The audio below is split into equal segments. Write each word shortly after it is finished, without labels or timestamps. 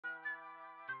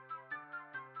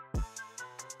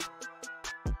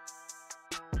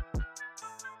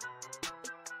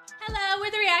Hello, we're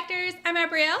the Reactors. I'm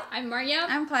Abrielle. I'm Mario.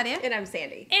 I'm Claudia. And I'm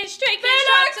Sandy. And Stray Kids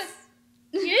dropped us.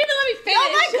 You didn't even let me finish.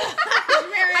 Oh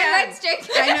my god! I like Stray Kids.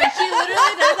 I know she literally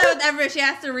does that with everyone. She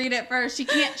has to read it first. She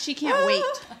can't wait.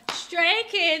 Stray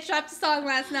Kids dropped a song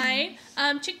last night.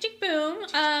 Chick Chick Boom.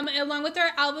 Along with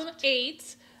their album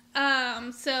 8.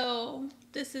 So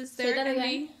this is their Say that again.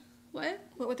 ending. What?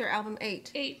 What with their album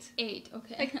 8? 8. 8.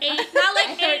 Okay. Like 8. Not like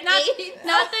I 8. heard Not, 8.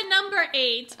 not the number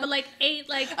 8, but like 8.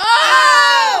 Like Oh!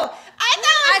 I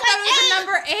I thought it was the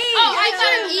number 8. Oh, I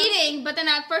thought of eating, but then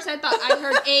at first I thought I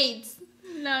heard 8.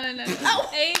 no.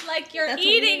 Oh. 8 like you're That's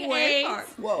eating way 8. hard.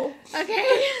 Whoa.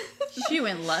 Okay. She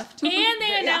went left. And they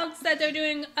Yeah. announced that they're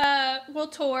doing a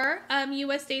world tour.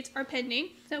 U.S. dates are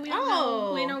pending, so we don't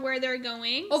know. We know where they're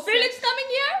going. Oh, So Felix coming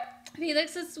here?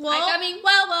 Felix is coming.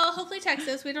 Well, hopefully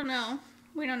Texas. We don't know.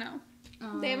 We don't know.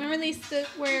 They haven't released the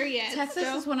where yet. Texas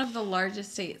so. is one of the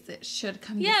largest states. It should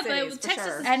come. Yeah, to but cities, for Texas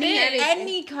sure. is any big.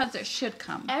 any concert should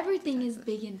come. Everything is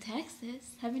big in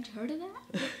Texas. Haven't you heard of that?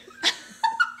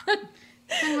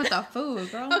 Same with the food,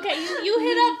 girl. Okay, you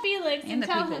hit up Felix and the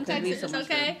tell people, him 'cause we eat so Texas.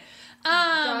 much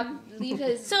Okay. Leave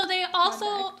his. So they also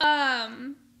are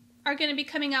going to be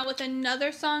coming out with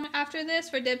another song after this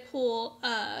for Deadpool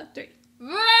 3.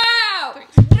 Wow!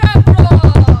 3. Drum roll!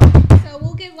 So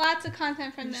we'll get lots of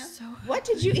content from them. So What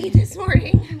did you eat this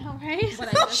morning? I know, right? What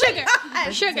I just- Sugar.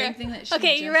 the Sugar. same thing that she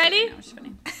Okay, just you did. ready? No, I'm just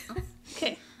kidding.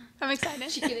 Okay, I'm excited.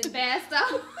 Chicken and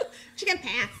pasta. Chicken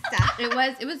pasta.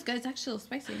 It was good. It's actually a little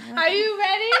spicy. I like Are it. you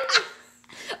ready?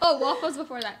 Oh, waffles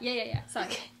before that. Yeah.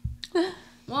 Sorry.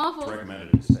 Waffles.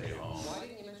 Recommended to stay home.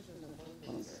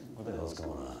 What the hell's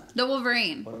going on? The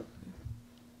Wolverine.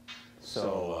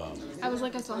 So, I was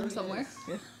like, I saw him somewhere.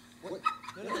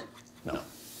 no.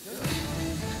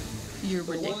 You're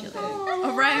ridiculous.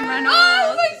 Oh, Ryan Reynolds.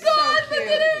 Oh my god, So look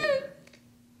cute. at it!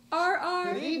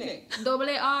 R. Good evening, Double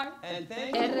R. and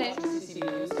thank R. you for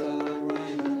CCB's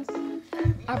Ryan.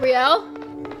 Abrielle?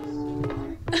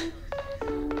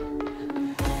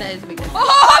 That is because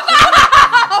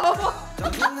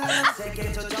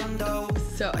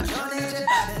so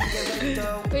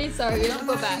Wait, sorry, we don't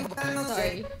go back.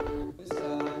 Sorry.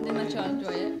 Then let y'all enjoy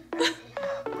it.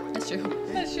 that's true.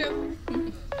 That's true.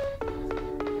 Ready?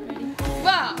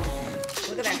 Wow!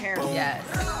 Look at that hair. Yes.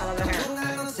 I love the hair.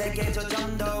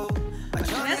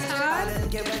 That's hot.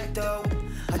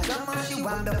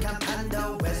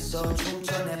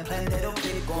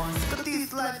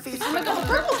 Oh my god,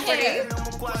 purple hair! I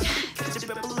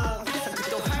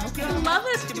love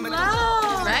this glow.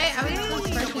 Right? I mean, it's the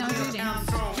first thing I was reading.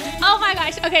 Oh my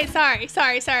gosh. Okay, sorry.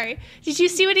 Did you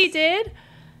see what he did?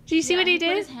 Did you see what he Put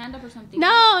his did? hand up or something.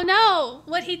 No.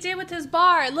 What he did with his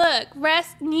bar. Look,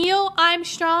 rest, Neil, I'm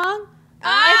strong.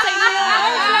 It's like Neil,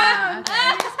 I'm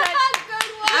strong.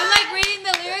 I'm like reading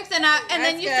the lyrics and then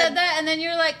That's you good. said that and then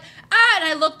you're like, and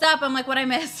I looked up. I'm like, what I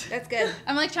missed? That's good.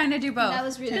 I'm like trying to do both. That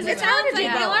was really Because good. it sounds like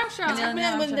Yeah. Neil Armstrong. Yeah. I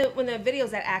mean, when the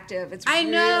video's that active, it's I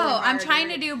really know. I'm hard trying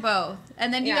to do both.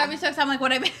 And then you Yeah. got me so excited. I'm like,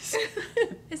 what I missed?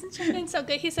 Isn't she doing so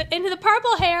good? He said, into the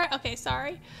purple hair. Okay,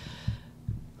 sorry.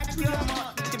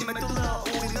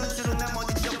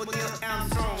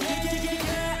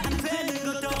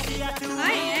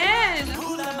 I am.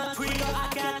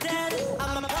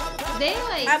 They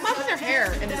like. I love their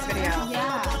hair in this video.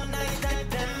 Yeah.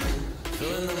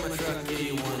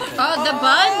 Oh, the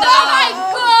bun Oh though. my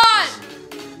god!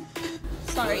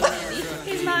 Sorry, Sandy.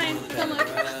 He's mine. Come look.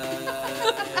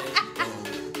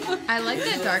 I like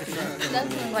the darkness.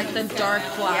 That's Like the dark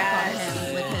black Yes. on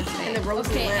him with his And the face. rosy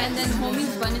Okay, lips. and then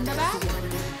homie's bun in the back.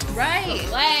 Right.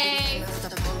 Legs.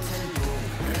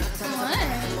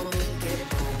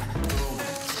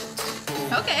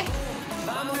 Okay.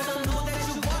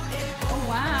 Oh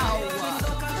wow.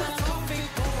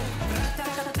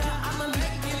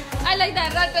 I like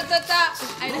that. Ra-ta-ta-ta.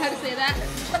 I know how to say that.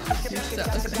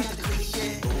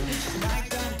 Ra-ta-ta-ta.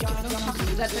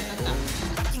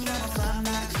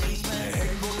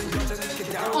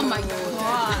 Oh my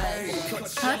god.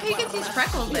 I like how you get these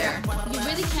freckles there. You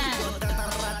really can.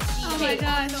 Oh my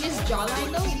gosh. His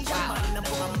jawline though, wow.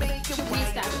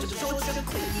 Reestablished.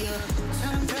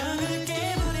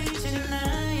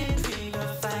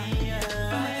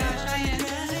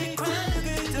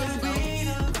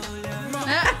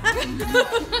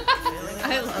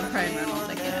 I love Ryan Reynolds.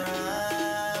 I get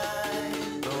it.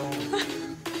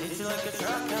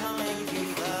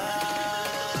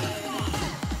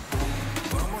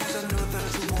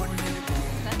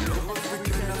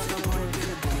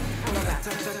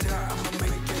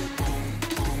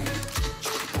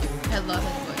 I love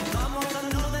his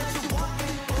voice.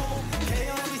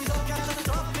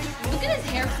 Look at his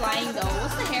hair flying though.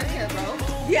 What's the hair care, bro?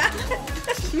 Yeah.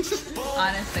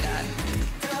 Honest to God.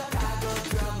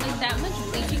 Like that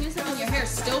much bleaching and stuff, and your hair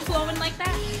still flowing like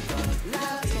that?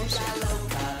 So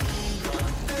stressed.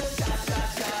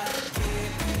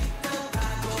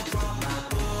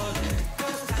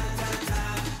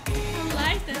 I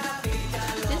like this.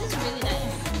 This is really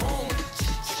nice.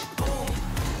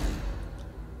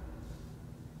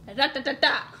 Da da da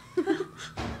da.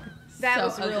 That So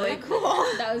was really ugly. cool.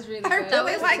 That was really I good.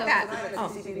 really like So that. good. Oh.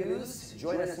 CCTV News.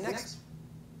 Join us next.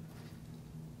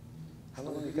 How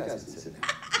long have you guys been sitting?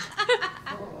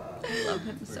 I love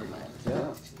him so much.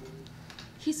 Yeah.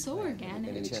 He's so organic.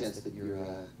 Any chance that you're,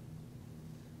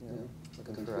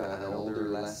 looking for an older,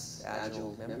 less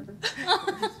agile member?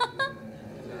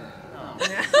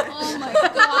 Oh my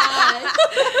god.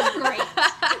 Great.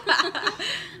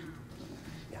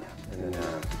 Yeah. And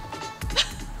then,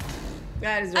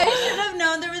 That is I really should have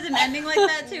known there was an ending like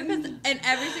that too, because in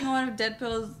every single one of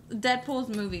Deadpool's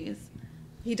movies.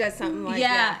 He does something like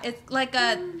yeah, that. it's like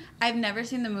I've never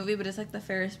seen the movie, but it's like the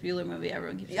Ferris Bueller movie.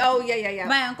 Everyone keeps. Oh, yeah.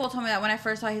 My uncle told me that when I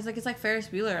first saw it. He's like, it's like Ferris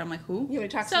Bueller. I'm like, who? You want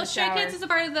to talk So to Stray Kids is a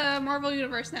part of the Marvel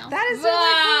Universe now. That is Wow,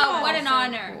 really cool. what an So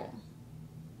honor. cool.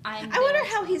 I'm I wonder very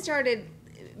how he started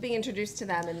being introduced to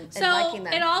them and So liking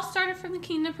them. it all started from the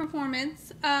Kingdom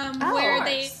performance, Oh, where of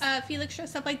they course. Felix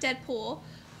dressed up like Deadpool.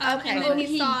 Okay. And Oh, then he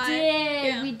he saw did. it.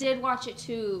 Yeah. We did watch it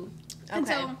too. And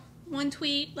Okay. so one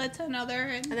tweet led to another,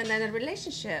 and And then a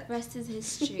relationship. Rest is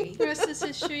history. the rest is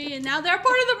history. And now they're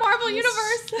part of the Marvel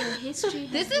Universe. The history.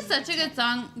 This has is been such a good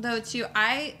song though too.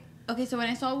 Okay, so when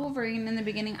I saw Wolverine in the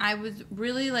beginning, I was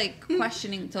really like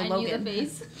questioning to I Logan. knew the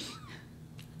face.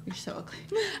 You're so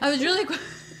ugly. I was really.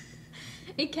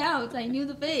 It counts. I knew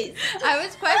the face. I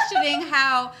was questioning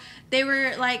how they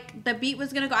were like the beat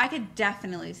was gonna go. I could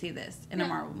definitely see this in a Yeah.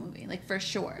 Marvel movie, like for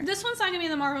sure. This one's not gonna be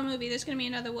in the Marvel movie. There's gonna be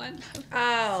another one.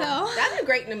 Oh, So- that's a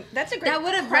great. That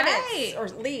would've- credits, right. or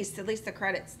at least the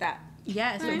credits that.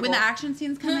 Yes, Right. when the action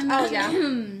scenes come in. Oh, yeah.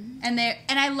 and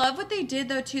I love what they did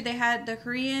though too. They had the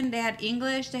Korean, they had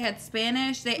English, they had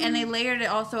Spanish, and they layered it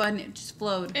also, and it just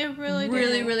flowed. It really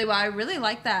did. really well. I really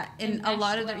like that. And It a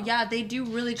lot of meshed the well. they do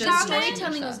really good The stuff.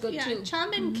 storytelling was good Yeah, too.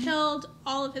 Chanbin killed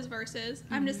all of his verses.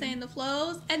 I'm just saying the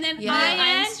flows, and then Yeah.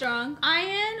 I'm Ian, strong.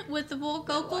 Ian with the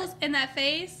vocals and that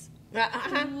face.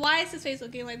 Uh-huh. Why is his face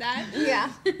looking like that?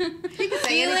 Yeah. He can say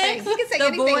Felix, anything. He can say the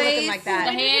anything looking voice, like The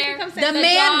that. hair. Come say The that.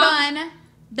 man job. bun.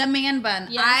 The man bun.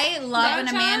 Yes. I love when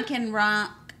a man Bangchan? can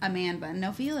rock a man bun.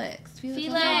 No, Felix. Felix.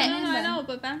 No, also had a no, man I bun. know,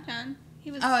 but Bangchan,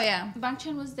 he was. Oh yeah. Bang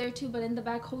Chan was there too, but in the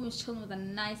back home was chilling with a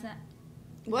nice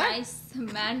What?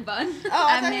 man bun. Oh,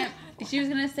 I A thought man, she was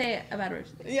gonna say a bad word.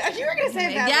 yeah, you were gonna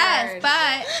say that.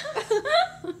 Yes,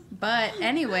 word. but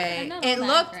anyway, I'm not it all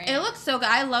that looked great. so good.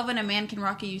 I love when a man can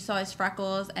rock you. You saw his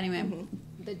freckles. Anyway,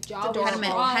 The jaw Adorable.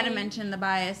 was had to fine. mention the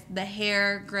bias. The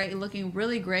hair, great, looking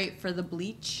really great for the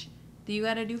bleach. Do you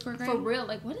gotta do for great? For real,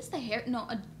 like what is the hair? No,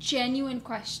 a genuine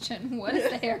question. What is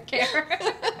the hair care?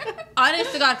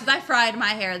 Honest to God, because I fried my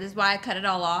hair. This is why I cut it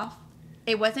all off.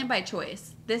 It wasn't by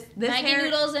choice. This Maggie hair.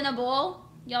 noodles in a bowl.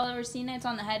 Y'all ever seen it? It's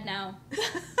on the head now.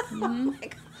 Oh my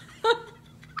God.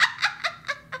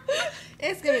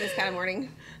 It's gonna be this kind of morning.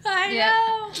 I Yeah.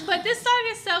 know, but this song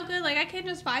is so good. Like I can't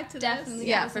just vibe to Definitely. this.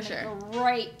 Yeah, listen for to sure.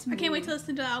 Great. I can't wait to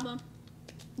listen to the album.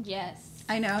 Yes.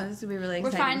 I know this will be really We're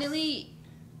exciting. finally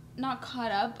not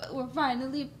caught up, but we're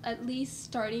finally at least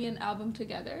starting an album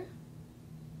together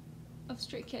of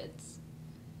Stray Kids.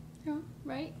 Yeah.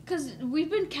 Right? Because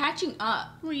we've been catching up.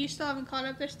 Well, you still haven't caught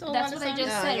up. There's still a That's lot what of I songs.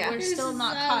 just Oh, said. yeah. We're still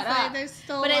not I was caught like, up. There's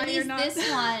still But a at lot you're least not.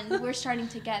 this one, we're starting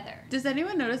together. Does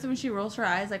anyone notice that when she rolls her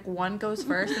eyes, like one goes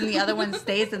first and the other one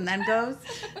stays and then goes?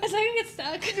 It's like I get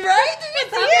stuck. Right?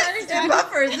 It's It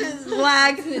buffers. It's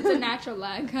lag. It's a natural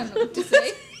lag. I don't know what to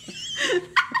say.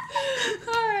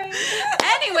 Alright.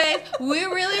 Anyways, we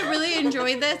really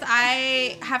enjoyed this.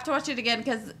 I have to watch it again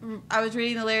because I was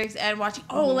reading the lyrics and watching.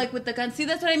 Oh, like with the gun. See,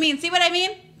 that's what I mean. See what I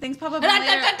mean? Things pop up. in later.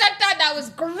 That was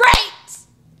great!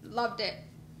 Loved it.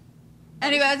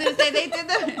 Anyway, I was gonna say they did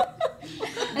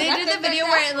the video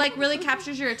where it like really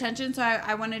captures your attention. So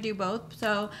I want to do both.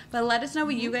 So, but let us know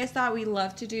what you guys thought. We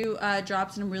love to do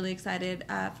drops, and I'm really excited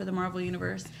for the Marvel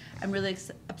universe. I'm really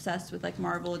obsessed with like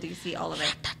Marvel, DC, all of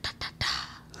it.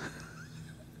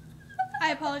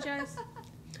 I apologize.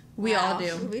 We all Wow.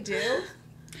 do. We do.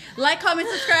 Like, comment,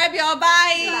 subscribe, y'all.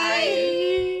 Bye.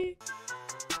 Bye.